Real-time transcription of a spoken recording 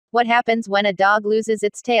What happens when a dog loses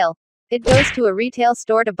its tail? It goes to a retail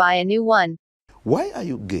store to buy a new one. Why are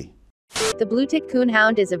you gay? The Bluetick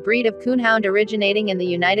Coonhound is a breed of coonhound originating in the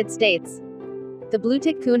United States. The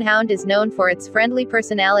Bluetick Coonhound is known for its friendly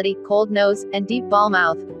personality, cold nose, and deep ball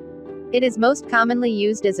mouth. It is most commonly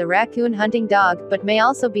used as a raccoon hunting dog, but may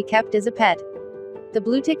also be kept as a pet. The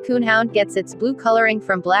Bluetick Coonhound gets its blue coloring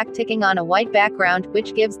from black ticking on a white background,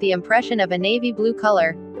 which gives the impression of a navy blue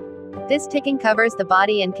color. This ticking covers the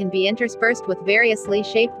body and can be interspersed with variously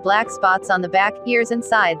shaped black spots on the back, ears and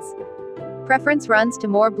sides. Preference runs to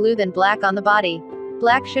more blue than black on the body.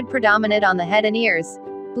 Black should predominate on the head and ears.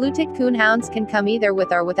 Bluetick Coonhounds can come either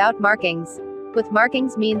with or without markings. With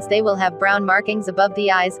markings means they will have brown markings above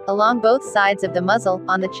the eyes, along both sides of the muzzle,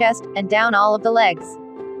 on the chest, and down all of the legs.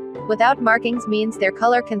 Without markings means their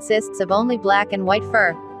color consists of only black and white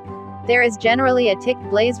fur. There is generally a tick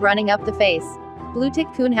blaze running up the face.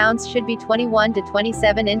 Bluetick Coonhounds should be 21 to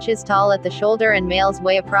 27 inches tall at the shoulder and males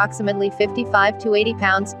weigh approximately 55 to 80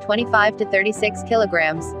 pounds, 25 to 36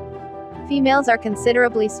 kilograms. Females are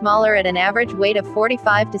considerably smaller at an average weight of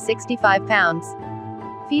 45 to 65 pounds.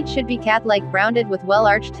 Feet should be cat-like, rounded with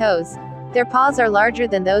well-arched toes. Their paws are larger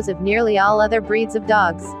than those of nearly all other breeds of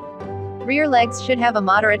dogs. Rear legs should have a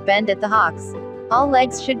moderate bend at the hocks. All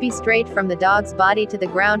legs should be straight from the dog's body to the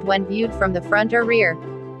ground when viewed from the front or rear.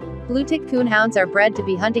 Bluetick Coonhounds are bred to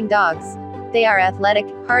be hunting dogs. They are athletic,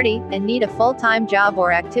 hardy, and need a full-time job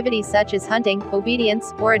or activity such as hunting,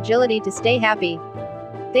 obedience, or agility to stay happy.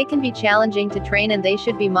 They can be challenging to train and they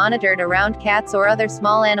should be monitored around cats or other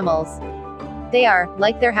small animals. They are,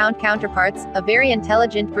 like their hound counterparts, a very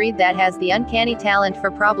intelligent breed that has the uncanny talent for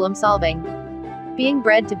problem solving. Being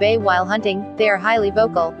bred to bay while hunting, they are highly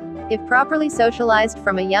vocal. If properly socialized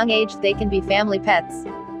from a young age, they can be family pets.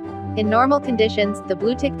 In normal conditions, the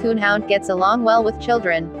Bluetick Coonhound gets along well with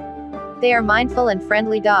children. They are mindful and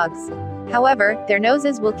friendly dogs. However, their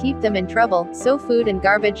noses will keep them in trouble, so food and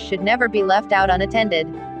garbage should never be left out unattended.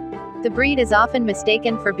 The breed is often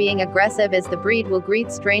mistaken for being aggressive, as the breed will greet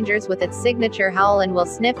strangers with its signature howl and will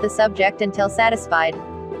sniff the subject until satisfied.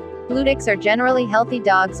 Blueticks are generally healthy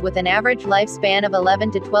dogs with an average lifespan of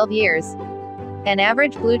 11 to 12 years. An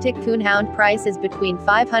average Bluetick Coonhound price is between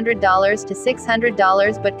 $500 to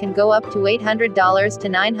 $600 but can go up to $800 to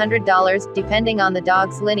 $900, depending on the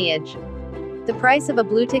dog's lineage. The price of a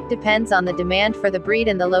Bluetick depends on the demand for the breed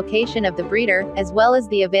and the location of the breeder, as well as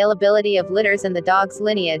the availability of litters and the dog's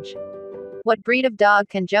lineage. What breed of dog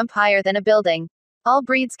can jump higher than a building? All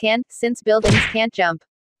breeds can, since buildings can't jump.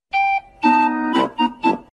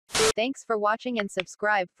 Thanks for watching and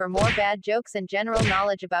subscribe for more bad jokes and general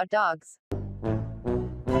knowledge about dogs.